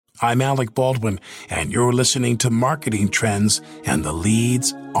I'm Alec Baldwin, and you're listening to Marketing Trends and the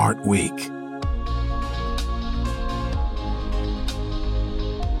Leads Aren't Weak.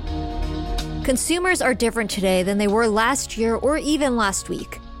 Consumers are different today than they were last year or even last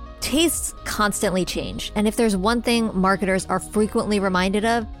week. Tastes constantly change, and if there's one thing marketers are frequently reminded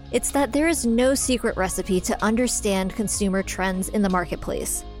of, it's that there is no secret recipe to understand consumer trends in the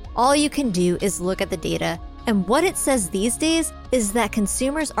marketplace. All you can do is look at the data, and what it says these days is that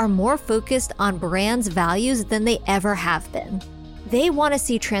consumers are more focused on brands' values than they ever have been. They want to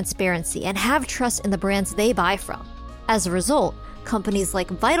see transparency and have trust in the brands they buy from. As a result, companies like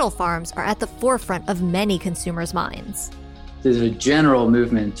Vital Farms are at the forefront of many consumers' minds. There's a general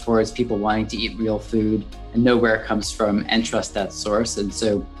movement towards people wanting to eat real food and know where it comes from and trust that source. And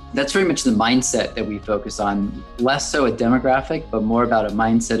so that's very much the mindset that we focus on, less so a demographic, but more about a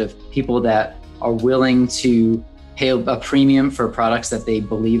mindset of people that are willing to pay a premium for products that they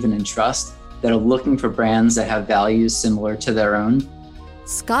believe in and trust, that are looking for brands that have values similar to their own.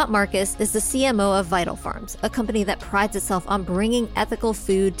 Scott Marcus is the CMO of Vital Farms, a company that prides itself on bringing ethical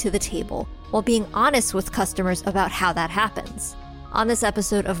food to the table while being honest with customers about how that happens. On this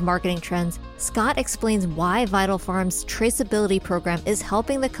episode of Marketing Trends, Scott explains why Vital Farms' traceability program is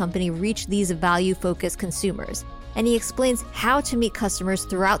helping the company reach these value-focused consumers, and he explains how to meet customers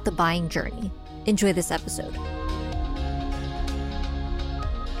throughout the buying journey. Enjoy this episode.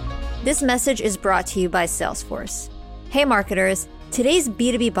 This message is brought to you by Salesforce. Hey marketers, today's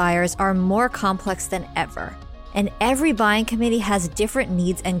B2B buyers are more complex than ever, and every buying committee has different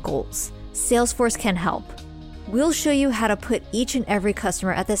needs and goals. Salesforce can help. We'll show you how to put each and every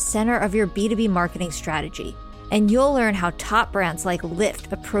customer at the center of your B2B marketing strategy, and you'll learn how top brands like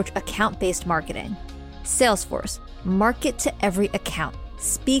Lyft approach account-based marketing. Salesforce, market to every account,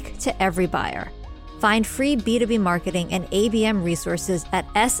 speak to every buyer. Find free B2B marketing and ABM resources at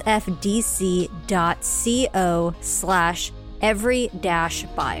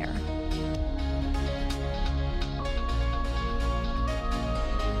sfdc.co/every-buyer.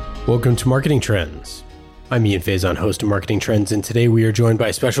 Welcome to Marketing Trends. I'm Ian Faison, host of Marketing Trends, and today we are joined by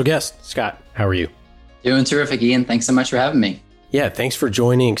a special guest. Scott, how are you? Doing terrific, Ian. Thanks so much for having me. Yeah, thanks for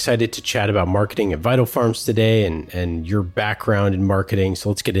joining. Excited to chat about marketing at Vital Farms today and your background in marketing. So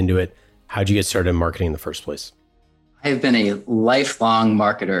let's get into it. How'd you get started in marketing in the first place? I have been a lifelong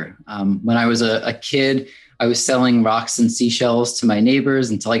marketer. When I was a kid, I was selling rocks and seashells to my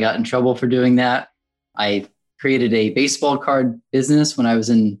neighbors until I got in trouble for doing that. I created a baseball card business when I was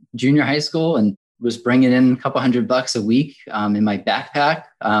in junior high school and was bringing in a couple $100 a week in my backpack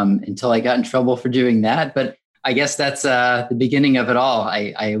until I got in trouble for doing that. But I guess that's the beginning of it all.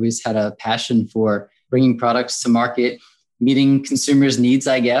 I always had a passion for bringing products to market, meeting consumers' needs,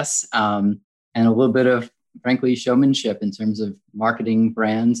 I guess, and a little bit of, frankly, showmanship in terms of marketing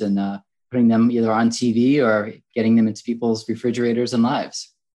brands and putting them either on TV or getting them into people's refrigerators and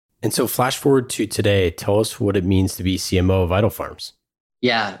lives. And so flash forward to today, tell us what it means to be CMO of Vital Farms.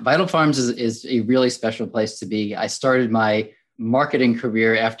 Yeah, Vital Farms is a really special place to be. I started my marketing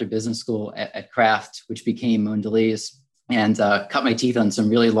career after business school at Kraft, which became Mondelez, and cut my teeth on some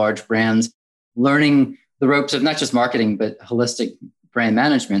really large brands, learning the ropes of not just marketing, but holistic brand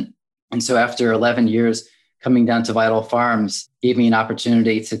management. And so after 11 years, coming down to Vital Farms gave me an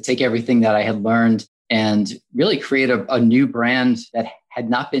opportunity to take everything that I had learned and really create a new brand that had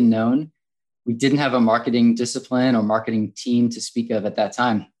not been known. We didn't have a marketing discipline or marketing team to speak of at that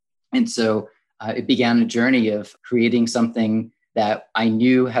time. And so it began a journey of creating something that I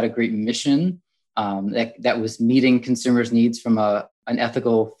knew had a great mission, that was meeting consumers' needs from an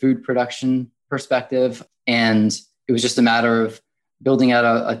ethical food production perspective. And it was just a matter of building out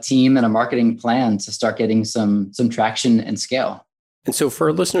a team and a marketing plan to start getting some traction and scale. And so for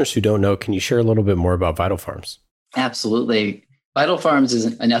our listeners who don't know, can you share a little bit more about Vital Farms? Absolutely. Vital Farms is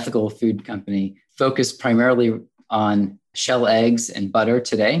an ethical food company focused primarily on shell eggs and butter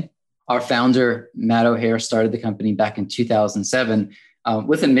today. Our founder, Matt O'Hare, started the company back in 2007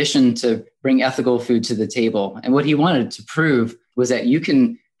 with a mission to bring ethical food to the table. And what he wanted to prove was that you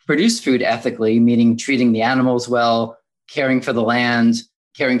can produce food ethically, meaning treating the animals well, caring for the land,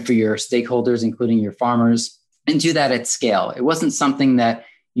 caring for your stakeholders, including your farmers, and do that at scale. It wasn't something that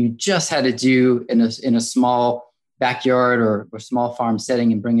you just had to do in a small backyard or small farm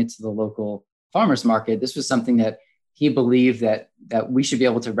setting and bring it to the local farmers market. This was something that he believed that we should be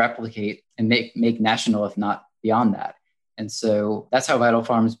able to replicate and make national, if not beyond that. And so that's how Vital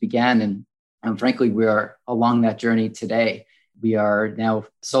Farms began. And frankly, we are along that journey today. We are now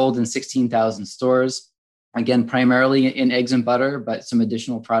sold in 16,000 stores, again, primarily in eggs and butter, but some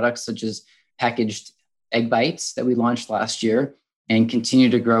additional products such as packaged egg bites that we launched last year. and continue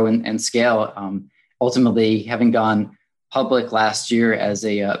to grow and scale. Ultimately, having gone public last year as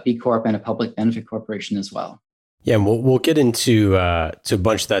a B Corp and a public benefit corporation as well. Yeah, and we'll get into to a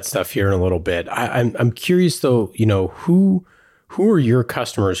bunch of that stuff here in a little bit. I'm curious though, who are your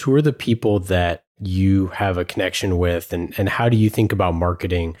customers? Who are the people that you have a connection with, and how do you think about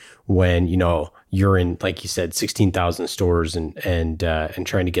marketing when you're in, like you said, 16,000 stores and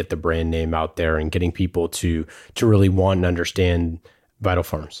trying to get the brand name out there and getting people to really want and understand Vital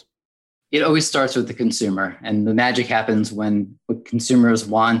Farms? It always starts with the consumer, and the magic happens when what consumers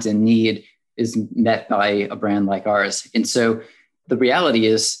want and need is met by a brand like ours. And so the reality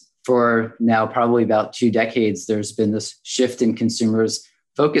is, for now probably about 2 decades, there's been this shift in consumers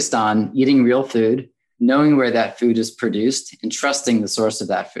focused on eating real food, knowing where that food is produced, and trusting the source of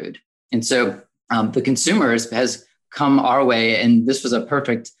that food. And so the consumers has come our way, and this was a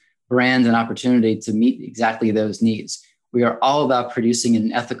perfect brand and opportunity to meet exactly those needs. We are all about producing in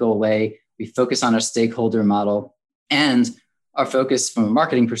an ethical way. We focus on our stakeholder model, and our focus from a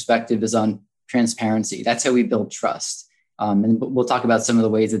marketing perspective is on transparency. That's how we build trust. And we'll talk about some of the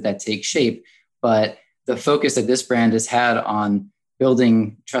ways that takes shape. But the focus that this brand has had on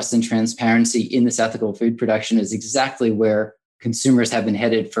building trust and transparency in this ethical food production is exactly where consumers have been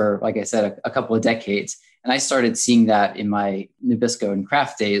headed for, like I said, a couple of decades. And I started seeing that in my Nabisco and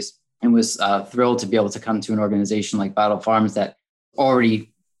Kraft days, and was thrilled to be able to come to an organization like Vital Farms that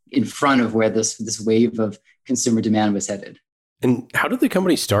already in front of where this wave of consumer demand was headed. And how did the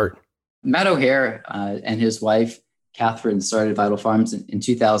company start? Matt O'Hare and his wife, Catherine, started Vital Farms in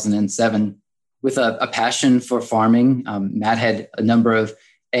 2007 with a passion for farming. Matt had a number of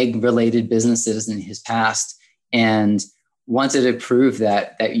egg-related businesses in his past and wanted to prove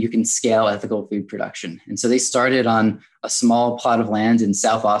that you can scale ethical food production. And so they started on a small plot of land in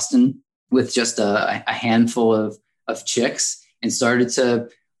South Austin with just a handful of chicks, and started to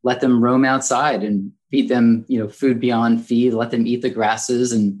let them roam outside and feed them, food beyond feed, let them eat the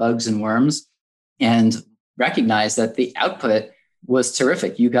grasses and bugs and worms, and recognize that the output was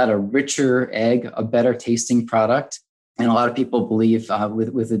terrific. You got a richer egg, a better tasting product. And a lot of people believe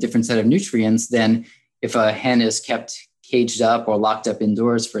with a different set of nutrients than if a hen is kept caged up or locked up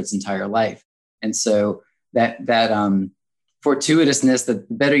indoors for its entire life. And so that fortuitousness, that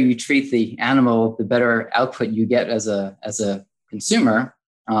the better you treat the animal, the better output you get as a consumer,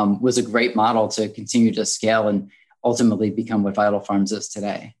 was a great model to continue to scale and ultimately become what Vital Farms is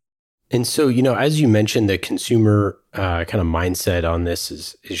today. And so, as you mentioned, the consumer kind of mindset on this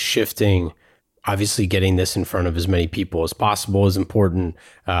is shifting. Obviously, getting this in front of as many people as possible is important.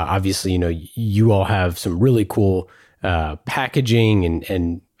 Obviously, you all have some really cool packaging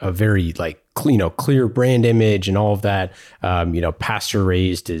and a very clear brand image and all of that. Pasture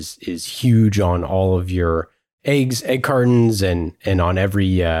raised is huge on all of your egg cartons and on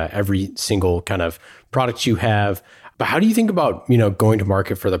every single kind of product you have. But how do you think about, going to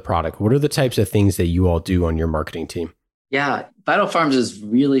market for the product? What are the types of things that you all do on your marketing team? Yeah, Vital Farms is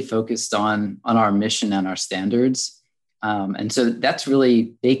really focused on our mission and our standards. And so that's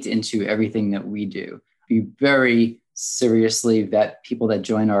really baked into everything that we do. We very seriously vet people that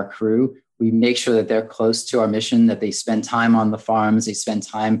join our crew. We make sure that they're close to our mission, that they spend time on the farms, they spend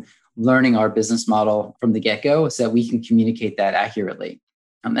time learning our business model from the get-go so that we can communicate that accurately.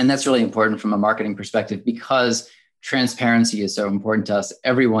 And that's really important from a marketing perspective because transparency is so important to us.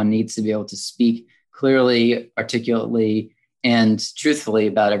 Everyone needs to be able to speak clearly, articulately, and truthfully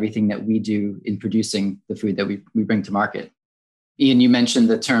about everything that we do in producing the food that we bring to market. Ian, you mentioned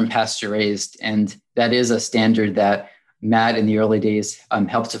the term pasture raised, and that is a standard that Matt in the early days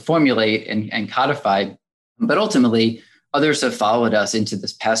helped to formulate and codify. But ultimately, others have followed us into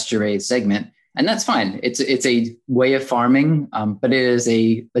this pasture raised segment, and that's fine. It's a way of farming, but it is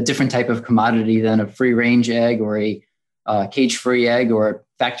a different type of commodity than a free range egg or a cage-free egg or a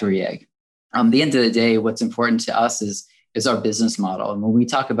factory egg. At the end of the day, what's important to us is our business model. And when we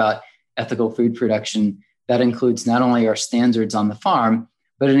talk about ethical food production, that includes not only our standards on the farm,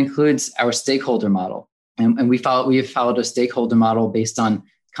 but it includes our stakeholder model. And we have followed a stakeholder model based on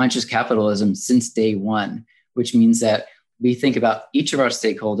conscious capitalism since day one, which means that we think about each of our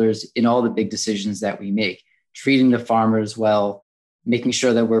stakeholders in all the big decisions that we make, treating the farmers well, making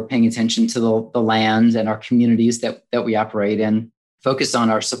sure that we're paying attention to the land and our communities that we operate in, focused on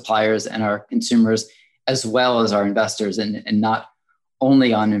our suppliers and our consumers, as well as our investors, and not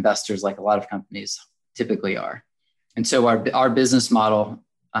only on investors like a lot of companies typically are. And so our business model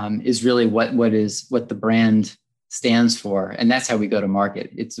is really what the brand stands for. And that's how we go to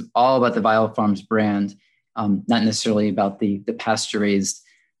market. It's all about the Vital Farms brand, not necessarily about the pasture-raised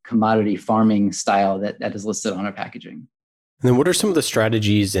commodity farming style that is listed on our packaging. And then what are some of the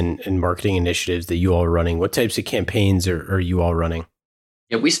strategies and marketing initiatives that you all are running? What types of campaigns are you all running?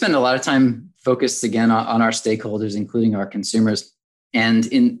 Yeah, we spend a lot of time focused again on our stakeholders, including our consumers. And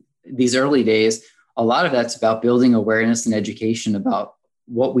in these early days, a lot of that's about building awareness and education about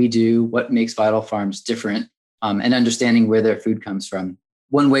what we do, what makes Vital Farms different, and understanding where their food comes from.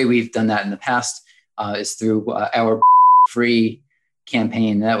 One way we've done that in the past is through our free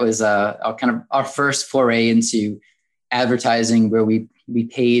campaign. That was our first foray into advertising, where we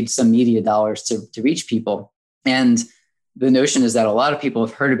paid some media dollars to reach people. And the notion is that a lot of people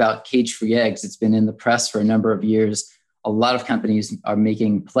have heard about cage-free eggs. It's been in the press for a number of years. A lot of companies are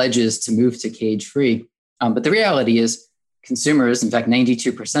making pledges to move to cage-free. But the reality is consumers, in fact,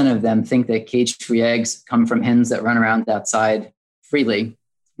 92% of them think that cage-free eggs come from hens that run around outside freely,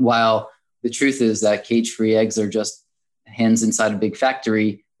 while the truth is that cage-free eggs are just hens inside a big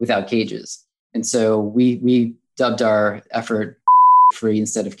factory without cages. And so we dubbed our effort free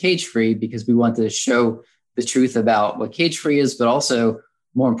instead of cage-free because we wanted to show the truth about what cage-free is, but also,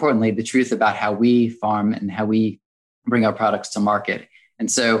 more importantly, the truth about how we farm and how we bring our products to market.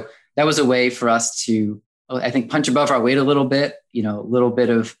 And so that was a way for us to, I think, punch above our weight a little bit, a little bit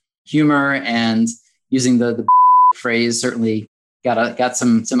of humor, and using the phrase certainly got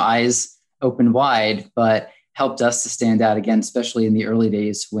some eyes open wide, but helped us to stand out again, especially in the early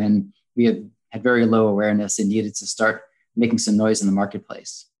days when we had very low awareness and needed to start making some noise in the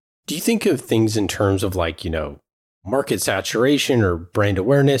marketplace. Do you think of things in terms of market saturation or brand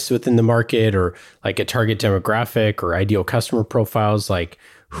awareness within the market, or like a target demographic or ideal customer profiles? Like,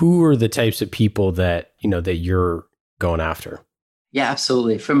 who are the types of people that you're going after? Yeah,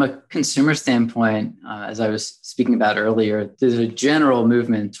 absolutely. From a consumer standpoint, as I was speaking about earlier, there's a general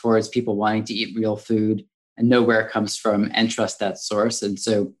movement towards people wanting to eat real food and know where it comes from and trust that source. And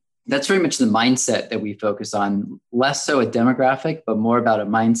so that's very much the mindset that we focus on, less so a demographic, but more about a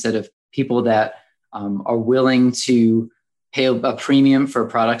mindset of people that are willing to pay a premium for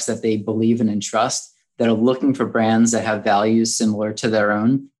products that they believe in and trust, that are looking for brands that have values similar to their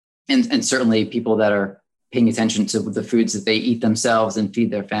own, and certainly people that are paying attention to the foods that they eat themselves and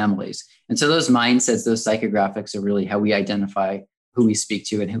feed their families. And so those mindsets, those psychographics are really how we identify who we speak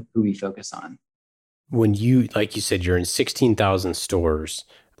to and who we focus on. When you, like you said, you're in 16,000 stores,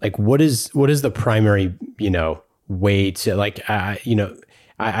 like what is the primary, way to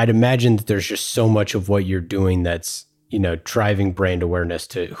I'd imagine that there's just so much of what you're doing that's, driving brand awareness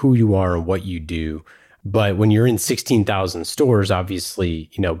to who you are and what you do. But when you're in 16,000 stores,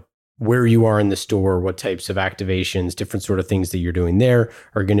 obviously, where you are in the store, what types of activations, different sort of things that you're doing there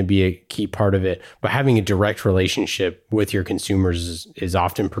are going to be a key part of it. But having a direct relationship with your consumers is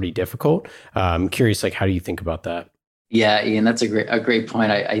often pretty difficult. I'm curious, how do you think about that? Yeah, Ian, that's a great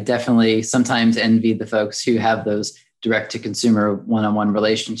point. I definitely sometimes envy the folks who have those direct to consumer one-on-one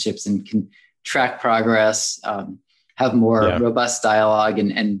relationships and can track progress, have more robust dialogue,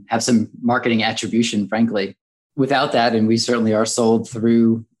 and have some marketing attribution, frankly. Without that, and we certainly are sold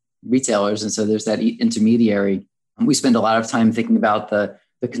through retailers, and so there's that intermediary. We spend a lot of time thinking about the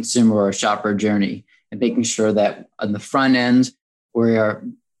consumer or shopper journey and making sure that on the front end, we are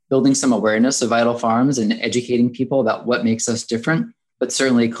building some awareness of Vital Farms and educating people about what makes us different, but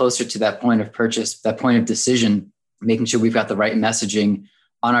certainly closer to that point of purchase, that point of decision, making sure we've got the right messaging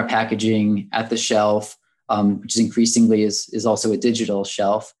on our packaging, at the shelf, which is increasingly is also a digital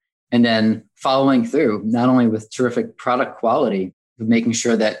shelf. And then following through, not only with terrific product quality, but making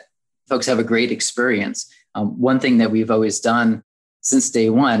sure that folks have a great experience. One thing that we've always done since day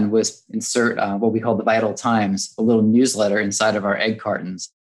one was insert what we call the Vital Times, a little newsletter inside of our egg cartons.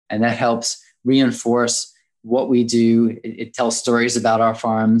 And that helps reinforce what we do. It tells stories about our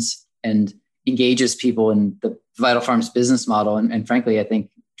farms and engages people in the Vital Farms business model. And frankly, I think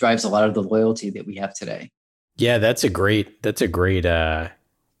drives a lot of the loyalty that we have today. Yeah, that's a great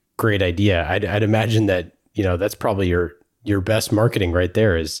idea. I'd imagine that, that's probably your best marketing right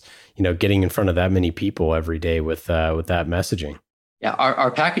there is, getting in front of that many people every day with that messaging. Yeah,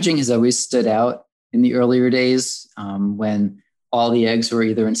 our packaging has always stood out in the earlier days when all the eggs were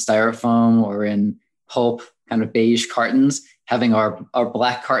either in styrofoam or in pulp, kind of beige cartons. Having our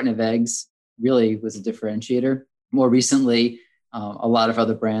black carton of eggs really was a differentiator. More recently, a lot of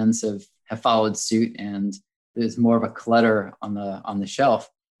other brands have followed suit, and there's more of a clutter on the shelf.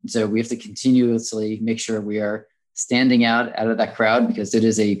 And so we have to continuously make sure we are standing out of that crowd, because it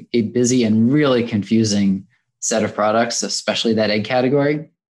is a busy and really confusing set of products, especially that egg category.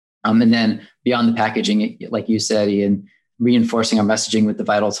 And then beyond the packaging, like you said, Ian, reinforcing our messaging with the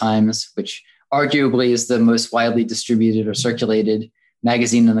Vital Times, which arguably is the most widely distributed or circulated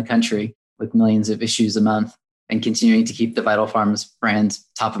magazine in the country with millions of issues a month. and continuing to keep the Vital Farms brand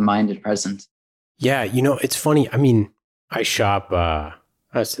top of mind and present. Yeah, it's funny. I mean, I shop,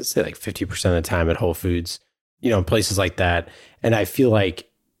 I say like 50% of the time at Whole Foods, places like that. And I feel like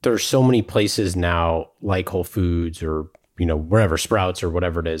there's so many places now like Whole Foods or, wherever, Sprouts or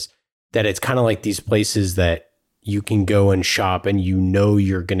whatever it is, that it's kind of like these places that you can go and shop and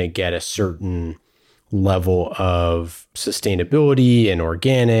you're going to get a certain level of sustainability and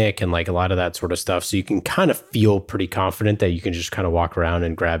organic and like a lot of that sort of stuff. So you can kind of feel pretty confident that you can just kind of walk around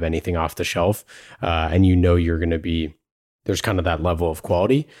and grab anything off the shelf. And you're going to be, there's kind of that level of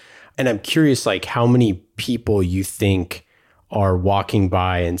quality. And I'm curious, like how many people you think are walking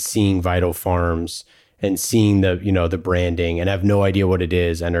by and seeing Vital Farms and seeing the, the branding and have no idea what it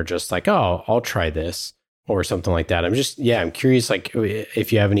is and are just like, oh, I'll try this or something like that. I'm curious, like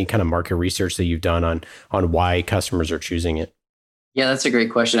if you have any kind of market research that you've done on why customers are choosing it. Yeah, that's a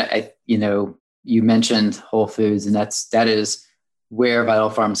great question. You mentioned Whole Foods, and that is where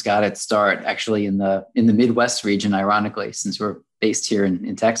Vital Farms got its start, actually in the Midwest region, ironically, since we're based here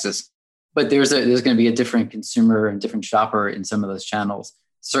in Texas. But there's going to be a different consumer and different shopper in some of those channels.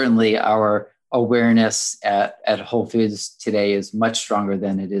 Certainly, our awareness at Whole Foods today is much stronger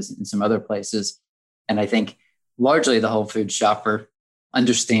than it is in some other places. And I think largely the Whole Foods shopper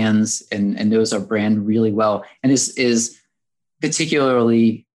understands and knows our brand really well and is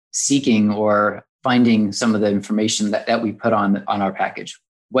particularly seeking or finding some of the information that we put on our package,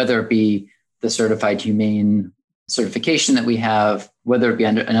 whether it be the certified humane certification that we have, whether it be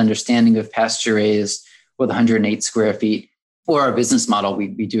an understanding of pasture raised with 108 square feet, or our business model. We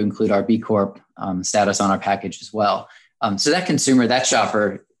do include our B Corp status on our package as well. So that consumer, that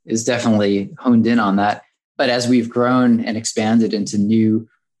shopper is definitely honed in on that. But as we've grown and expanded into new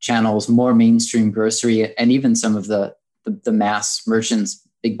channels, more mainstream grocery, and even some of the mass merchants,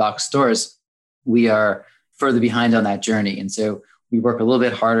 big box stores, we are further behind on that journey. And so we work a little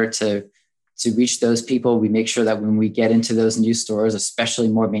bit harder to reach those people. We make sure that when we get into those new stores, especially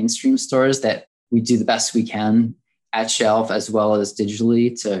more mainstream stores, that we do the best we can at shelf as well as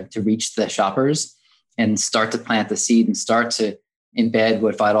digitally to reach the shoppers and start to plant the seed and start to embed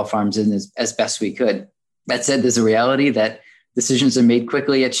what Vital Farms is as best we could. That said, there's a reality that decisions are made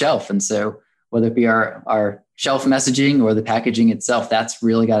quickly at shelf. And so whether it be our shelf messaging or the packaging itself, that's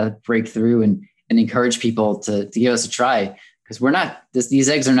really got to break through and encourage people to give us a try, because these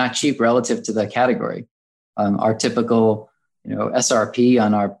eggs are not cheap relative to the category. Our typical SRP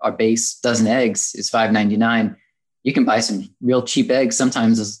on our base dozen eggs is $5.99. You can buy some real cheap eggs,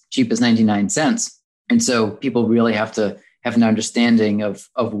 sometimes as cheap as 99 cents. And so people really have to have an understanding of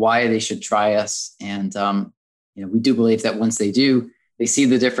why they should try us. And we do believe that once they do, they see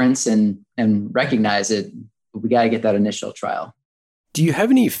the difference and recognize it. But we got to get that initial trial. Do you have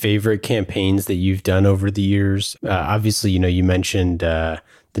any favorite campaigns that you've done over the years? Obviously, you mentioned the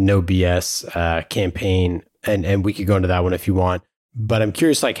No BS campaign, and we could go into that one if you want. But I'm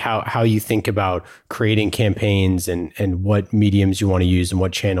curious, like how you think about creating campaigns and what mediums you want to use and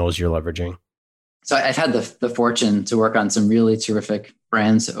what channels you're leveraging. So I've had the fortune to work on some really terrific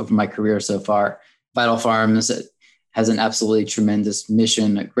brands over my career so far. Vital Farms has an absolutely tremendous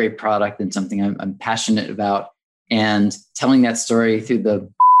mission, a great product, and something I'm passionate about. And telling that story through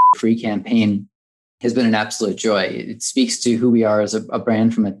the free campaign has been an absolute joy. It speaks to who we are as a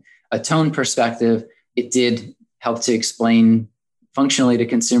brand from a tone perspective. It did help to explain functionally to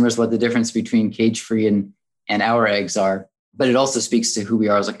consumers what the difference between cage-free and our eggs are. But it also speaks to who we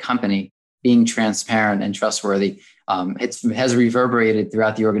are as a company, being transparent and trustworthy. It has reverberated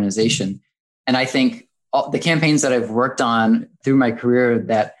throughout the organization. And I think the campaigns that I've worked on through my career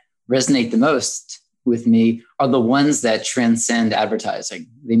that resonate the most with me are the ones that transcend advertising.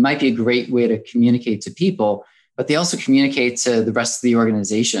 They might be a great way to communicate to people, but they also communicate to the rest of the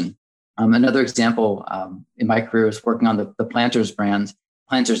organization. Another example in my career was working on the Planters brand.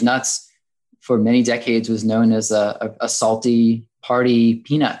 Planters Nuts for many decades was known as a salty party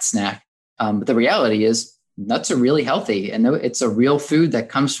peanut snack. But the reality is nuts are really healthy, and it's a real food that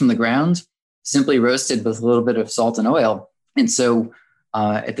comes from the ground, simply roasted with a little bit of salt and oil. And so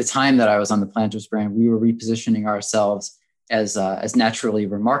at the time that I was on the Planters brand, we were repositioning ourselves as naturally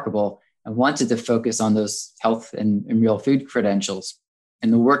remarkable and wanted to focus on those health and real food credentials.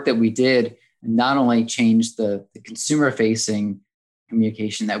 And the work that we did not only changed the consumer-facing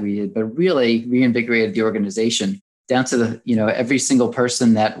communication that we did, but really reinvigorated the organization down to every single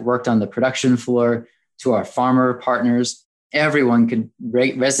person that worked on the production floor, to our farmer partners. Everyone could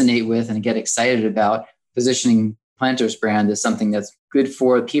resonate with and get excited about positioning Planters brand as something that's good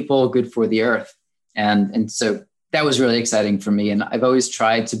for people, good for the earth. And so that was really exciting for me. And I've always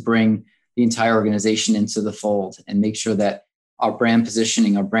tried to bring the entire organization into the fold and make sure that our brand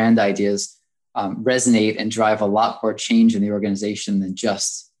positioning, our brand ideas resonate and drive a lot more change in the organization than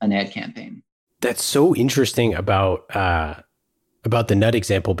just an ad campaign. That's so interesting about the nut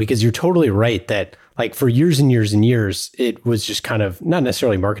example, because you're totally right that like for years and years and years, it was just kind of not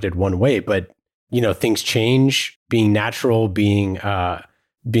necessarily marketed one way, but things change, being natural, being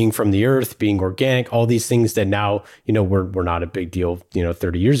from the earth, being organic, all these things that now, were not a big deal,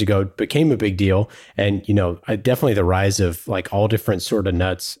 30 years ago became a big deal. And, definitely the rise of like all different sort of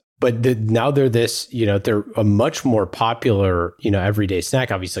nuts. But now they're this, they're a much more popular, everyday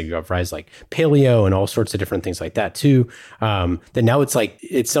snack. Obviously, you have rise like paleo and all sorts of different things like that too. That now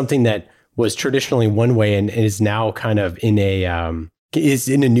it's something that was traditionally one way and is now kind of in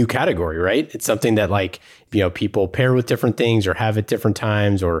a new category, right? It's something that like, people pair with different things or have at different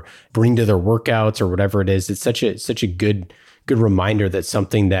times or bring to their workouts or whatever it is. It's such a good reminder that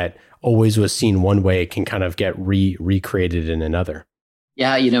something that always was seen one way can kind of get recreated in another.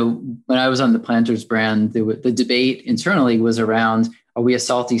 Yeah, when I was on the Planters brand, the debate internally was around, are we a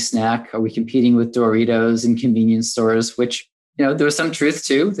salty snack? Are we competing with Doritos in convenience stores? Which, there was some truth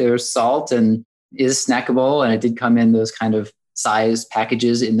to. There's salt and is snackable, and it did come in those kind of size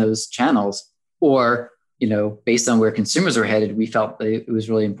packages in those channels. Or, based on where consumers were headed, we felt that it was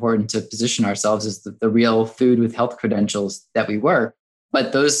really important to position ourselves as the real food with health credentials that we were.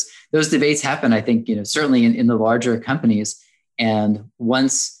 But those debates happen, I think, certainly in the larger companies. And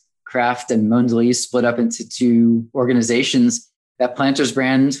once Kraft and Mondelez split up into two organizations, that Planters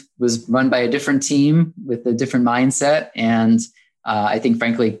brand was run by a different team with a different mindset. And I think,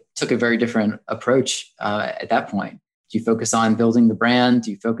 frankly, took a very different approach at that point. Do you focus on building the brand?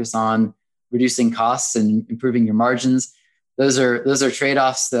 Do you focus on reducing costs and improving your margins? Those are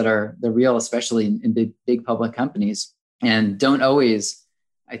trade-offs they're real, especially in big public companies, and don't always,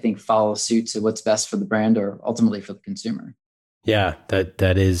 I think, follow suit to what's best for the brand or ultimately for the consumer. Yeah,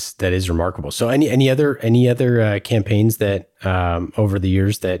 that is remarkable. So any other campaigns that over the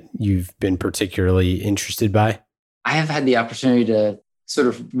years that you've been particularly interested by? I have had the opportunity to sort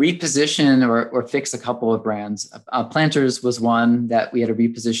of reposition or fix a couple of brands. Planters was one that we had to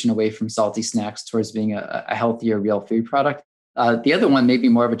reposition away from salty snacks towards being a healthier, real food product. The other one, maybe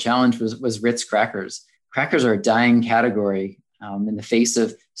more of a challenge, was Ritz crackers. Crackers are a dying category in the face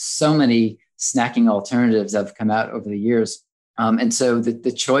of so many snacking alternatives that have come out over the years. And so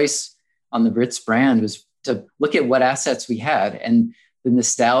the choice on the Ritz brand was to look at what assets we had and the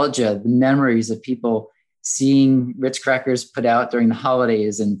nostalgia, the memories of people seeing Ritz crackers put out during the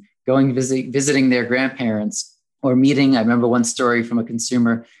holidays and going visiting their grandparents or meeting. I remember one story from a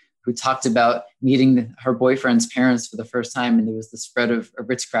consumer who talked about meeting her boyfriend's parents for the first time, and there was the spread of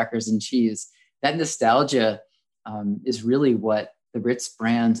Ritz crackers and cheese. That nostalgia is really what the Ritz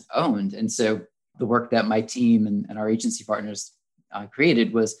brand owned. And so the work that my team and our agency partners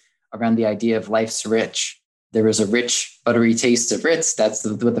created was around the idea of life's rich. There was a rich, buttery taste of Ritz. That's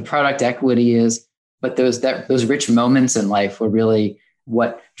what the product equity is. But those rich moments in life were really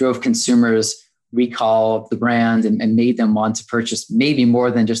what drove consumers recall the brand and made them want to purchase maybe more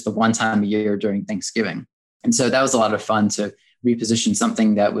than just the one time a year during Thanksgiving. And so that was a lot of fun to reposition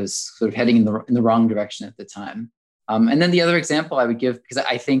something that was sort of heading in the wrong direction at the time. And then the other example I would give, because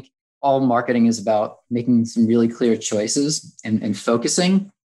I think all marketing is about making some really clear choices and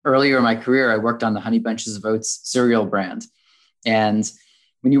focusing. Earlier in my career, I worked on the Honey Bunches of Oats cereal brand. And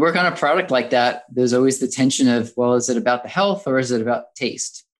when you work on a product like that, there's always the tension of, well, is it about the health or is it about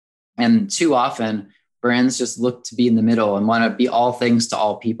taste? And too often, brands just look to be in the middle and want to be all things to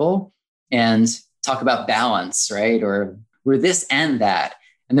all people and talk about balance, right? Or we're this and that.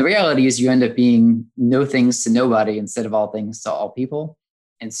 And the reality is you end up being no things to nobody instead of all things to all people.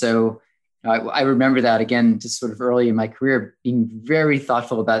 And so I remember that, again, just sort of early in my career, being very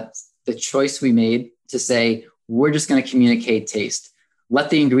thoughtful about the choice we made to say, we're just going to communicate taste. Let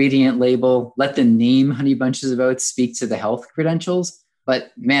the ingredient label, let the name Honey Bunches of Oats speak to the health credentials.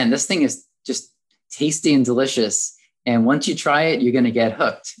 But man, this thing is just tasty and delicious. And once you try it, you're going to get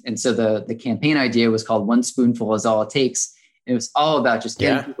hooked. And so the campaign idea was called One Spoonful Is All It Takes. It was all about just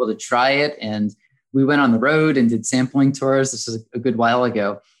getting people to try it. And we went on the road and did sampling tours. This was a good while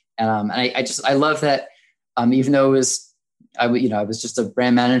ago. And I love that. Even though I was just a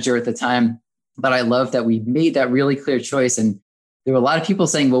brand manager at the time, but I love that we made that really clear choice. And there were a lot of people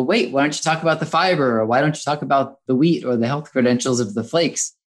saying, well, wait, why don't you talk about the fiber? Or why don't you talk about the wheat or the health credentials of the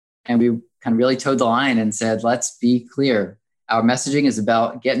flakes? And we kind of really towed the line and said, let's be clear. Our messaging is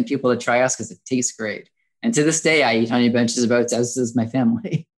about getting people to try us because it tastes great. And to this day, I eat Honey Bunches of Oats, as does my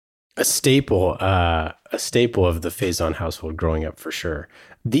family. A staple of the Faison household growing up, for sure.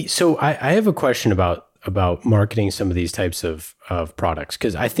 So I have a question about marketing some of these types of products,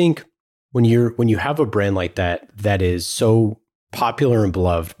 because I think when you have a brand like that is so popular and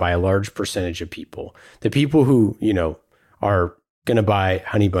beloved by a large percentage of people, the people who are going to buy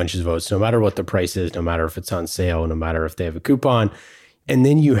Honey Bunches of Oats, no matter what the price is, no matter if it's on sale, no matter if they have a coupon, and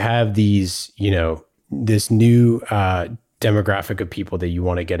then you have these this new demographic of people that you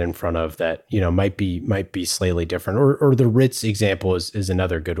want to get in front of that might be slightly different, or the Ritz example is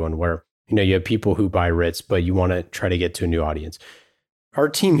another good one where you have people who buy Ritz, but you want to try to get to a new audience. Our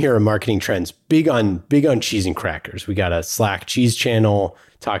team here at Marketing Trends, big on cheese and crackers. We got a Slack cheese channel,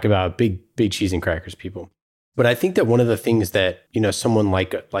 talk about big cheese and crackers people. But I think that one of the things that someone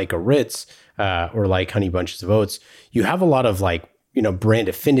like a Ritz or like Honey Bunches of Oats, you have a lot of brand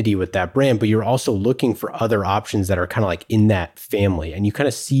affinity with that brand, but you're also looking for other options that are kind of like in that family. And you kind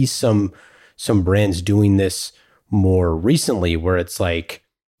of see some brands doing this more recently, where it's like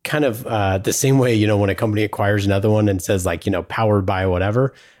kind of the same way, when a company acquires another one and says powered by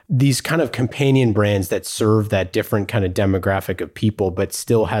whatever, these kind of companion brands that serve that different kind of demographic of people, but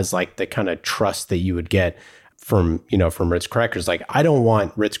still has like the kind of trust that you would get from Ritz crackers. Like, I don't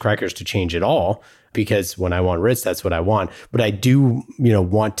want Ritz crackers to change at all, because when I want Ritz, that's what I want. But I do,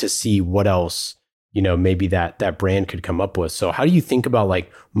 want to see what else, maybe that brand could come up with. So how do you think about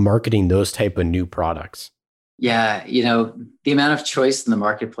like marketing those type of new products? Yeah, the amount of choice in the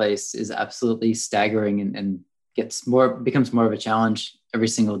marketplace is absolutely staggering and becomes more of a challenge every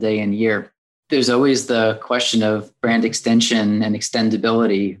single day and year. There's always the question of brand extension and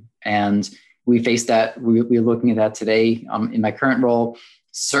extendability. And we face that. We're looking at that today in my current role.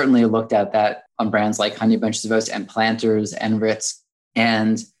 Certainly looked at that on brands like Honey Bunches of Oats and Planters and Ritz.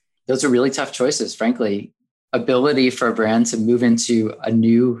 And those are really tough choices, frankly. Ability for a brand to move into a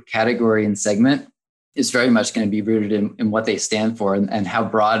new category and segment is very much going to be rooted in what they stand for and how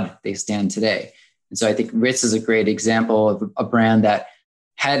broad they stand today. And so I think Ritz is a great example of a brand that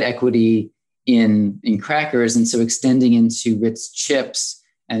had equity in crackers. And so extending into Ritz chips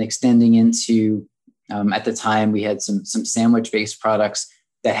and extending into, at the time, we had some sandwich-based products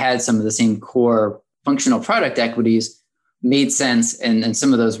that had some of the same core functional product equities, made sense. And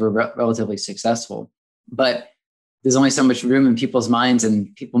some of those were relatively successful. But there's only so much room in people's minds,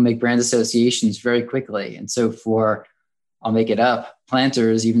 and people make brand associations very quickly. And so I'll make it up,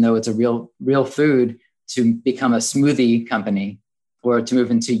 Planters, even though it's a real food, to become a smoothie company, or to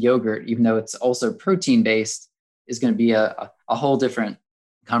move into yogurt, even though it's also protein-based, is going to be a whole different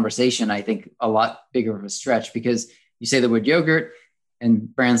conversation. I think a lot bigger of a stretch, because you say the word yogurt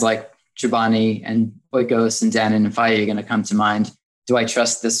and brands like Chobani and Oikos and Dannon and Faya are going to come to mind. Do I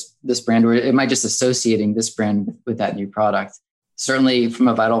trust this brand, or am I just associating this brand with that new product? Certainly from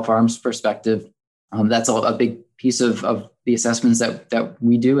a Vital Farms perspective, that's a big piece of the assessments that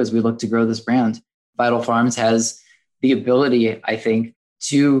we do as we look to grow this brand. Vital Farms has the ability, I think,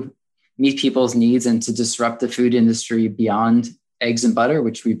 to meet people's needs and to disrupt the food industry beyond eggs and butter,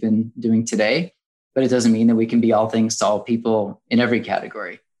 which we've been doing today. But it doesn't mean that we can be all things to all people in every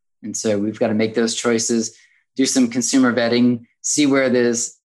category. And so we've got to make those choices, do some consumer vetting, see where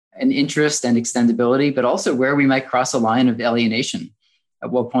there's an interest and extendability, but also where we might cross a line of alienation.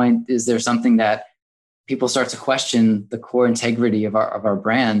 At what point is there something that people start to question the core integrity of our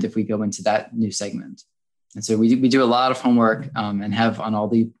brand if we go into that new segment? And so we do a lot of homework and have on all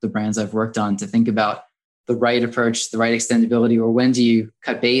the brands I've worked on to think about the right approach, the right extendability, or when do you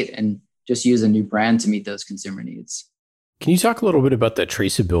cut bait and just use a new brand to meet those consumer needs. Can you talk a little bit about the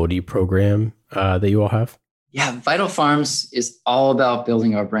traceability program that you all have? Yeah, Vital Farms is all about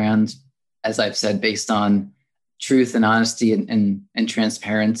building our brand, as I've said, based on truth and honesty and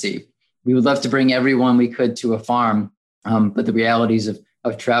transparency. We would love to bring everyone we could to a farm, but the realities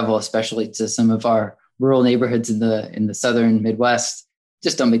of travel, especially to some of our rural neighborhoods in the southern Midwest,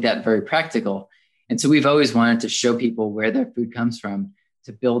 just don't make that very practical. And so we've always wanted to show people where their food comes from,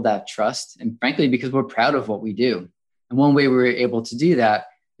 to build that trust. And frankly, because we're proud of what we do. And one way we were able to do that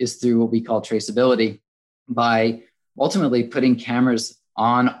is through what we call traceability, by ultimately putting cameras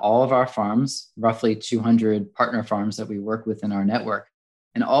on all of our farms, roughly 200 partner farms that we work with in our network.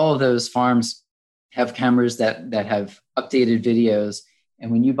 And all of those farms have cameras that have updated videos.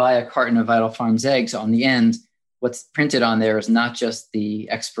 And when you buy a carton of Vital Farms eggs, on the end, what's printed on there is not just the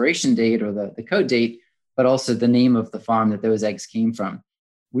expiration date or the code date, but also the name of the farm that those eggs came from.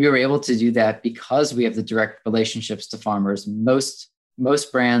 We were able to do that because we have the direct relationships to farmers. Most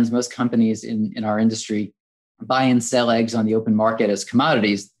brands, most companies in our industry buy and sell eggs on the open market as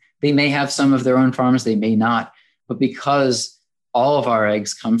commodities. They may have some of their own farms, they may not. But because all of our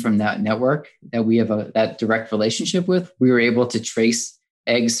eggs come from that network that we have that direct relationship with, we were able to trace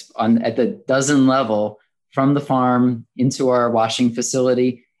eggs at the dozen level from the farm into our washing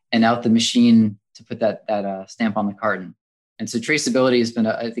facility and out the machine to put that stamp on the carton. And so traceability has been,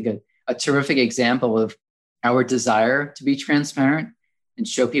 I think, a terrific example of our desire to be transparent and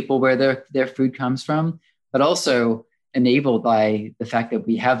show people where their food comes from, but also enabled by the fact that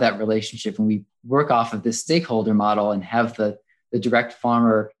we have that relationship and we work off of this stakeholder model and have the direct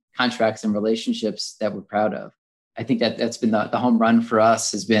farmer contracts and relationships that we're proud of. I think that's been the home run for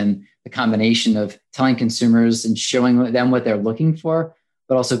us, has been the combination of telling consumers and showing them what they're looking for,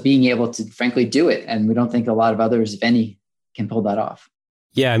 but also being able to frankly do it. And we don't think a lot of others, if any, can pull that off.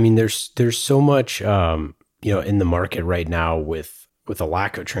 Yeah, I mean, there's so much in the market right now with a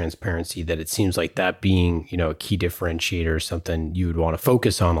lack of transparency that it seems like that being a key differentiator is something you would want to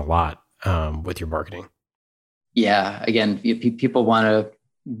focus on a lot with your marketing. Yeah, again, people go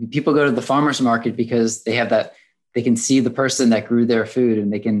to the farmers market because they have that. They can see the person that grew their food,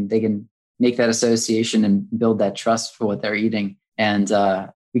 and they can make that association and build that trust for what they're eating. And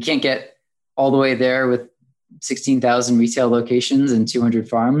we can't get all the way there with 16,000 retail locations and 200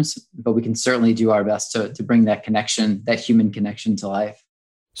 farms, but we can certainly do our best to bring that connection, that human connection, to life.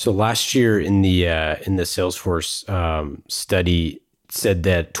 So last year in the Salesforce study said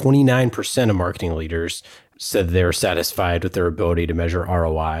that 29% of marketing leaders said they're satisfied with their ability to measure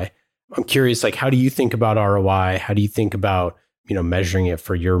ROI. I'm curious, how do you think about ROI? How do you think about measuring it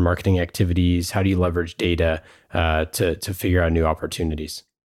for your marketing activities? How do you leverage data to figure out new opportunities?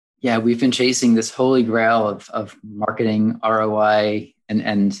 Yeah, we've been chasing this holy grail of marketing ROI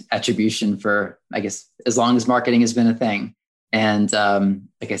and attribution for, I guess, as long as marketing has been a thing. And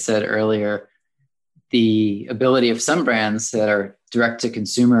like I said earlier, the ability of some brands that are direct to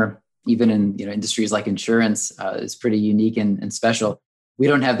consumer, even in industries like insurance, is pretty unique and special. We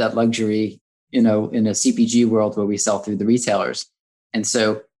don't have that luxury, in a CPG world where we sell through the retailers. And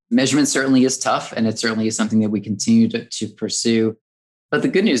so measurement certainly is tough, and it certainly is something that we continue to pursue. But the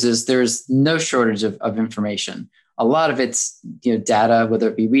good news is there's no shortage of information. A lot of it's data, whether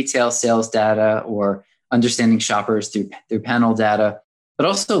it be retail sales data or understanding shoppers through panel data, but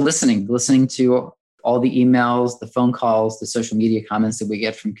also listening to all the emails, the phone calls, the social media comments that we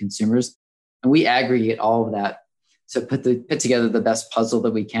get from consumers. And we aggregate all of that to put together the best puzzle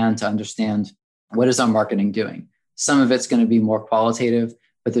that we can to understand what is our marketing doing. Some of it's going to be more qualitative,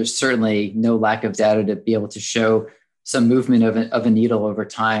 but there's certainly no lack of data to be able to show some movement of a needle over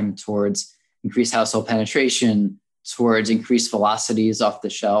time towards increased household penetration, towards increased velocities off the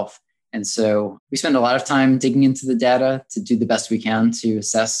shelf. And so we spend a lot of time digging into the data to do the best we can to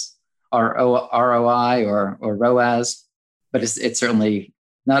assess our ROI or ROAS, but it's certainly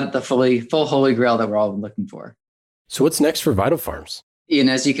not the full holy grail that we're all looking for. So what's next for Vital Farms? Ian,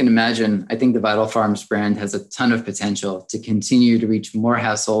 as you can imagine, I think the Vital Farms brand has a ton of potential to continue to reach more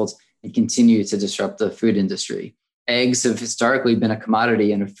households and continue to disrupt the food industry. Eggs have historically been a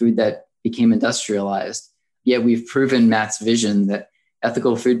commodity and a food that became industrialized. Yet we've proven Matt's vision that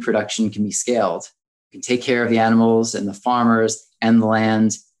ethical food production can be scaled. We can take care of the animals and the farmers and the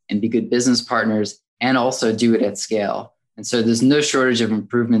land and be good business partners and also do it at scale. And so there's no shortage of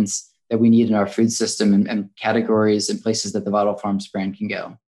improvements that we need in our food system and categories and places that the Vital Farms brand can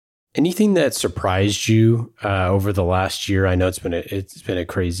go. Anything that surprised you over the last year? I know it's been a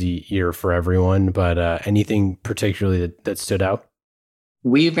crazy year for everyone, but anything particularly that stood out?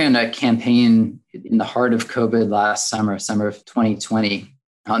 We ran a campaign in the heart of COVID last summer of 2020,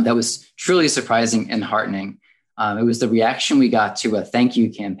 that was truly surprising and heartening. It was the reaction we got to a thank you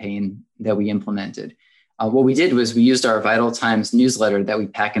campaign that we implemented. What we did was we used our Vital Times newsletter that we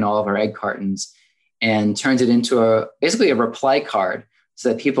pack in all of our egg cartons and turned it into basically a reply card so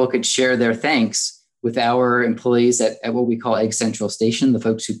that people could share their thanks with our employees at what we call Egg Central Station, the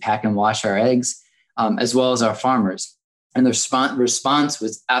folks who pack and wash our eggs, as well as our farmers. And the response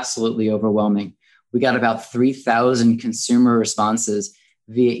was absolutely overwhelming. We got about 3,000 consumer responses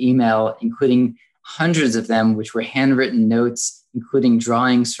via email, including hundreds of them, which were handwritten notes, including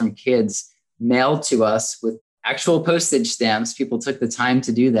drawings from kids, mailed to us with actual postage stamps. People took the time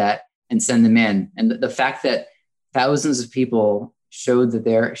to do that and send them in. And the fact that thousands of people showed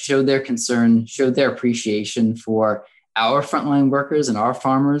their concern, showed their appreciation for our frontline workers and our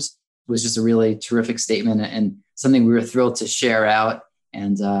farmers was just a really terrific statement and something we were thrilled to share out.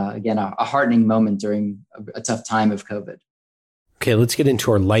 And again, a heartening moment during a tough time of COVID. Okay, let's get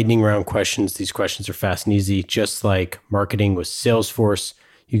into our lightning round questions. These questions are fast and easy, just like marketing with Salesforce.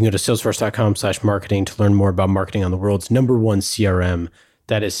 You can go to salesforce.com/marketing to learn more about marketing on the world's #1 CRM.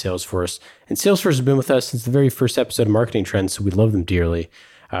 That is Salesforce. And Salesforce has been with us since the very first episode of Marketing Trends, so we love them dearly.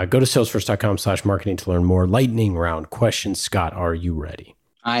 Go to salesforce.com/marketing to learn more. Lightning round questions. Scott, are you ready?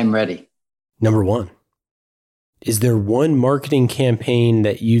 I'm ready. Number one, is there one marketing campaign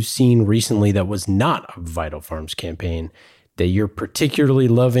that you've seen recently that was not a Vital Farms campaign that you're particularly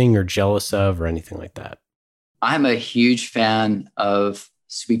loving or jealous of or anything like that? I'm a huge fan of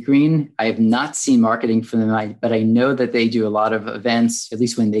Sweetgreen. I have not seen marketing from them, but I know that they do a lot of events, at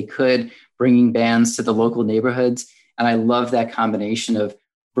least when they could, bringing bands to the local neighborhoods. And I love that combination of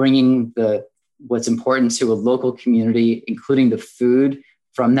bringing what's important to a local community, including the food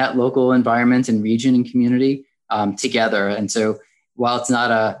from that local environment and region and community together. And so while it's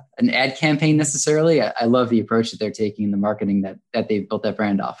not an ad campaign necessarily, I love the approach that they're taking in the marketing that they've built that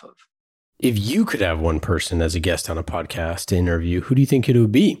brand off of. If you could have one person as a guest on a podcast to interview, who do you think it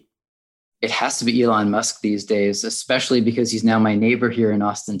would be? It has to be Elon Musk these days, especially because he's now my neighbor here in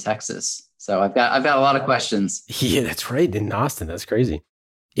Austin, Texas. So I've got a lot of questions. Yeah, that's right. In Austin, that's crazy.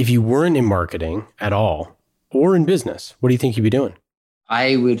 If you weren't in marketing at all or in business, what do you think you'd be doing?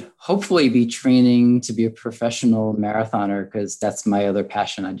 I would hopefully be training to be a professional marathoner because that's my other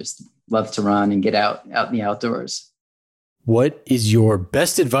passion. I just love to run and get out in the outdoors. What is your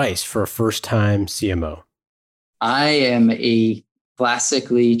best advice for a first-time CMO? I am a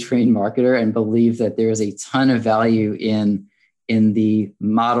classically trained marketer and believe that there is a ton of value in the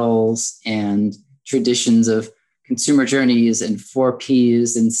models and traditions of consumer journeys and 4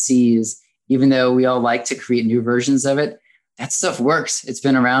 Ps and Cs. Even though we all like to create new versions of it, that stuff works. It's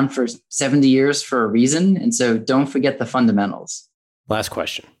been around for 70 years for a reason. And so don't forget the fundamentals. Last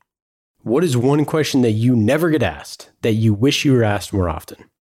question. What is one question that you never get asked that you wish you were asked more often?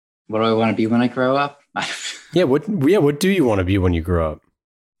 What do I want to be when I grow up? What do you want to be when you grow up?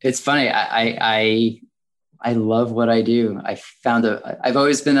 It's funny. I love what I do. I've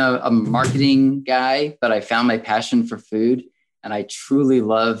always been a marketing guy, but I found my passion for food, and I truly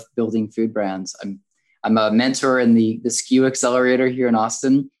love building food brands. I'm a mentor in the SKU Accelerator here in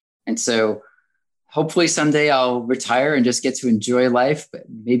Austin. And so hopefully someday I'll retire and just get to enjoy life, but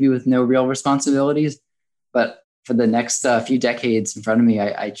maybe with no real responsibilities. But for the next few decades in front of me,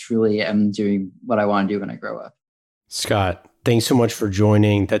 I truly am doing what I want to do when I grow up. Scott, thanks so much for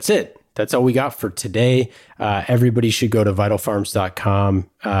joining. That's it. That's all we got for today. Everybody should go to vitalfarms.com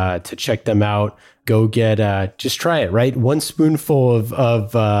to check them out. Go get, just try it, right? One spoonful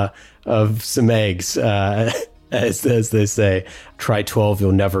of some eggs, as they say. Try 12,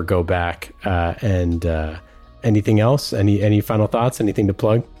 you'll never go back. And anything else? Any final thoughts? Anything to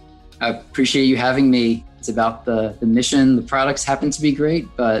plug? I appreciate you having me. It's about the mission. The products happen to be great,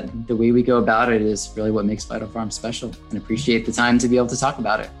 but the way we go about it is really what makes Vital Farms special. And appreciate the time to be able to talk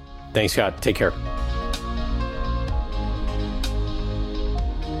about it. Thanks, Scott. Take care.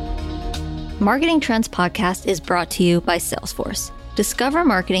 Marketing Trends Podcast is brought to you by Salesforce. Discover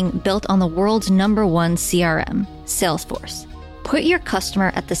marketing built on the world's #1 CRM, Salesforce. Put your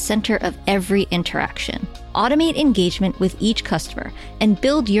customer at the center of every interaction. Automate engagement with each customer and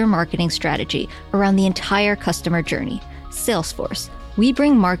build your marketing strategy around the entire customer journey. Salesforce. We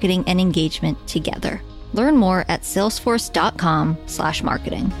bring marketing and engagement together. Learn more at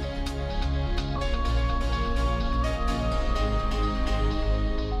salesforce.com/marketing.